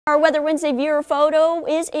Our Weather Wednesday viewer photo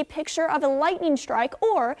is a picture of a lightning strike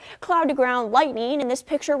or cloud-to-ground lightning, and this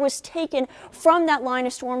picture was taken from that line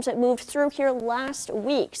of storms that moved through here last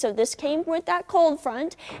week. So this came with that cold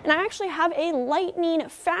front, and I actually have a lightning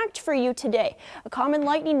fact for you today. A common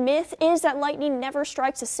lightning myth is that lightning never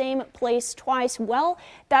strikes the same place twice. Well,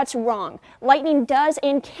 that's wrong. Lightning does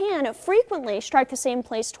and can frequently strike the same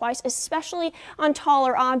place twice, especially on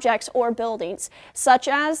taller objects or buildings, such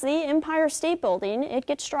as the Empire State Building. It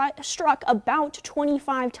gets struck about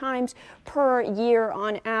 25 times per year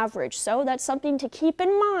on average. So that's something to keep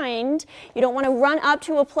in mind. You don't want to run up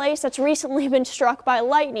to a place that's recently been struck by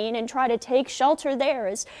lightning and try to take shelter there,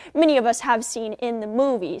 as many of us have seen in the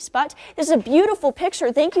movies. But this is a beautiful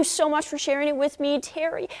picture. Thank you so much for sharing it with me,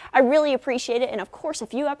 Terry. I really appreciate it. And of course,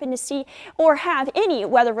 if you happen to see or have any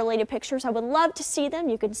weather-related pictures, I would love to see them.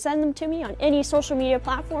 You could send them to me on any social media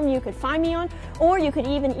platform you could find me on, or you could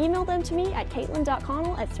even email them to me at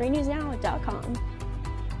caitlin.connell@3newsnow.com.